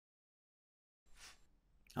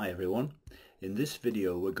Hi everyone. In this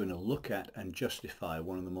video we're going to look at and justify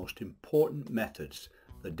one of the most important methods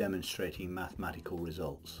for demonstrating mathematical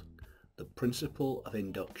results, the principle of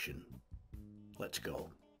induction. Let's go.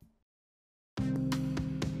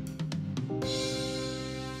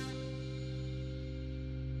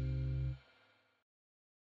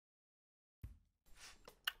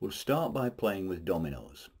 We'll start by playing with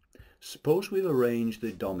dominoes. Suppose we've arranged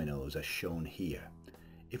the dominoes as shown here.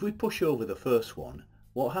 If we push over the first one,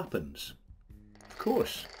 what happens? Of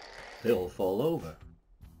course, they all fall over.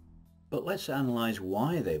 But let's analyse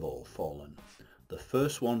why they've all fallen. The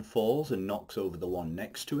first one falls and knocks over the one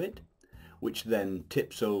next to it, which then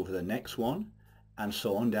tips over the next one, and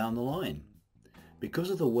so on down the line. Because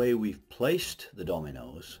of the way we've placed the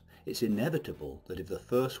dominoes, it's inevitable that if the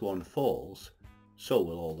first one falls, so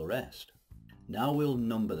will all the rest. Now we'll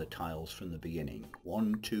number the tiles from the beginning.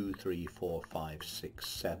 1, 2, 3, 4, 5, 6,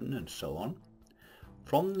 7 and so on.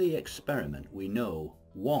 From the experiment we know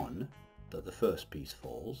 1, that the first piece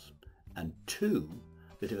falls, and 2,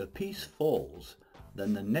 that if a piece falls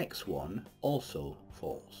then the next one also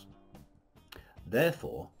falls.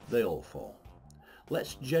 Therefore they all fall.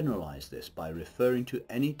 Let's generalize this by referring to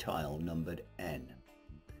any tile numbered n.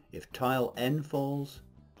 If tile n falls,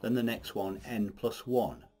 then the next one n plus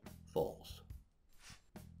 1 falls.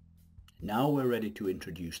 Now we're ready to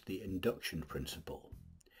introduce the induction principle.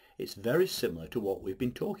 It's very similar to what we've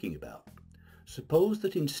been talking about. Suppose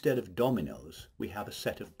that instead of dominoes we have a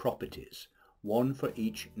set of properties, one for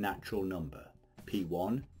each natural number,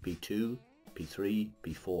 p1, p2, p3,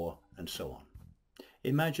 p4 and so on.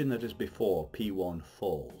 Imagine that as before p1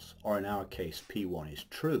 falls, or in our case p1 is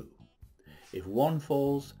true. If 1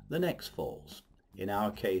 falls, the next falls. In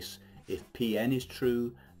our case, if Pn is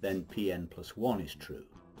true, then Pn plus 1 is true.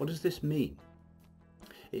 What does this mean?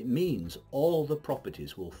 It means all the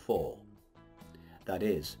properties will fall. That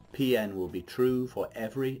is, Pn will be true for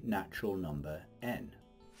every natural number n.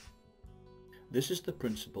 This is the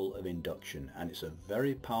principle of induction, and it's a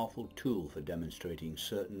very powerful tool for demonstrating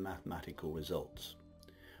certain mathematical results.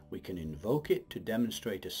 We can invoke it to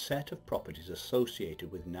demonstrate a set of properties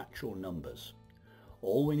associated with natural numbers.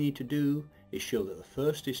 All we need to do is show that the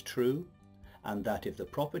first is true, and that if the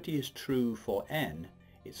property is true for n,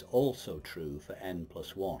 it's also true for n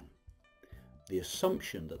plus 1. The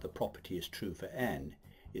assumption that the property is true for n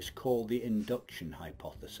is called the induction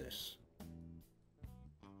hypothesis.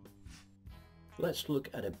 Let's look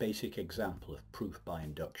at a basic example of proof by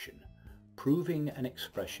induction, proving an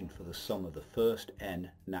expression for the sum of the first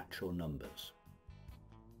n natural numbers.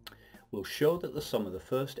 We'll show that the sum of the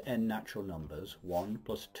first n natural numbers, 1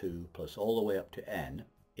 plus 2 plus all the way up to n,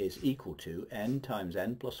 is equal to n times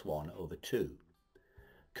n plus 1 over 2.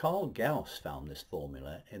 Carl Gauss found this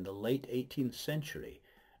formula in the late 18th century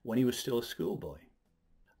when he was still a schoolboy.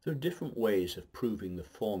 There are different ways of proving the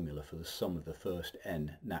formula for the sum of the first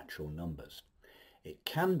n natural numbers. It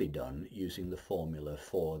can be done using the formula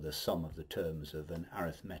for the sum of the terms of an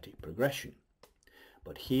arithmetic progression,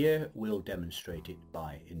 but here we'll demonstrate it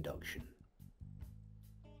by induction.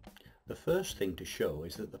 The first thing to show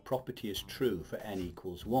is that the property is true for n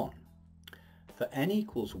equals 1. For n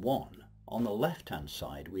equals 1, on the left hand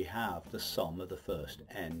side we have the sum of the first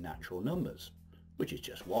n natural numbers, which is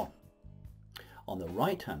just 1. On the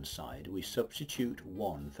right hand side we substitute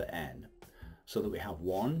 1 for n, so that we have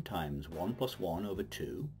 1 times 1 plus 1 over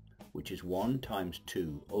 2, which is 1 times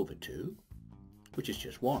 2 over 2, which is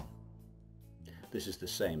just 1. This is the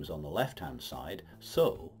same as on the left hand side,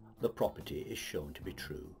 so the property is shown to be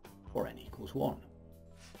true for n equals 1.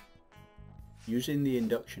 Using the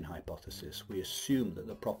induction hypothesis, we assume that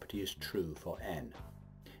the property is true for n.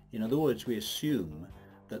 In other words, we assume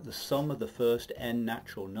that the sum of the first n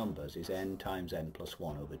natural numbers is n times n plus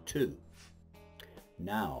 1 over 2.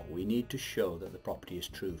 Now we need to show that the property is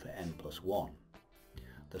true for n plus 1.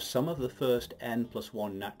 The sum of the first n plus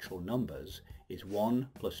 1 natural numbers is 1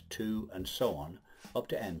 plus 2 and so on up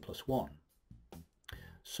to n plus 1.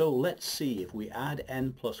 So let's see if we add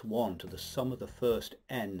n plus 1 to the sum of the first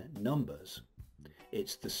n numbers.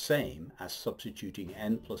 It's the same as substituting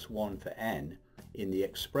n plus 1 for n in the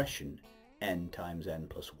expression n times n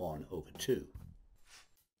plus 1 over 2.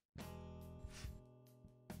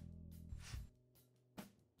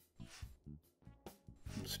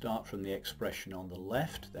 We'll start from the expression on the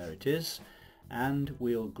left, there it is, and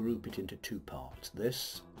we'll group it into two parts,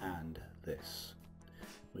 this and this.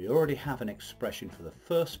 We already have an expression for the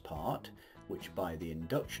first part, which by the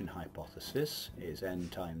induction hypothesis is n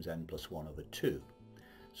times n plus 1 over 2.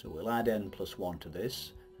 So we'll add n plus 1 to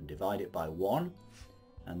this and divide it by 1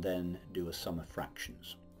 and then do a sum of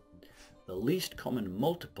fractions. The least common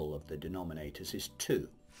multiple of the denominators is 2.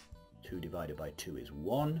 2 divided by 2 is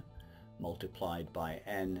 1. Multiplied by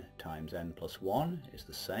n times n plus 1 is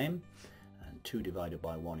the same. And 2 divided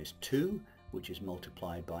by 1 is 2, which is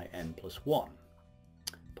multiplied by n plus 1.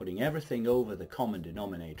 Putting everything over the common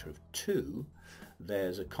denominator of 2,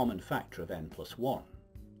 there's a common factor of n plus 1.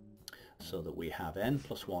 So that we have n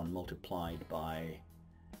plus 1 multiplied by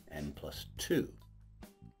n plus 2.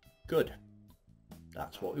 Good.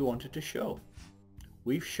 That's what we wanted to show.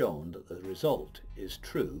 We've shown that the result is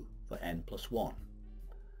true for n plus 1.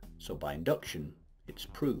 So by induction, it's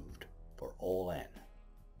proved for all n.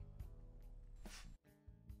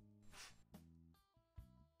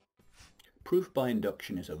 Proof by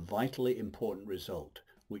induction is a vitally important result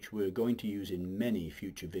which we're going to use in many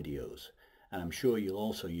future videos, and I'm sure you'll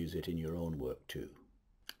also use it in your own work too.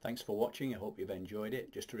 Thanks for watching. I hope you've enjoyed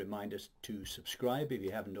it. Just a reminder to subscribe if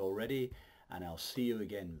you haven't already, and I'll see you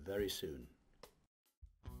again very soon.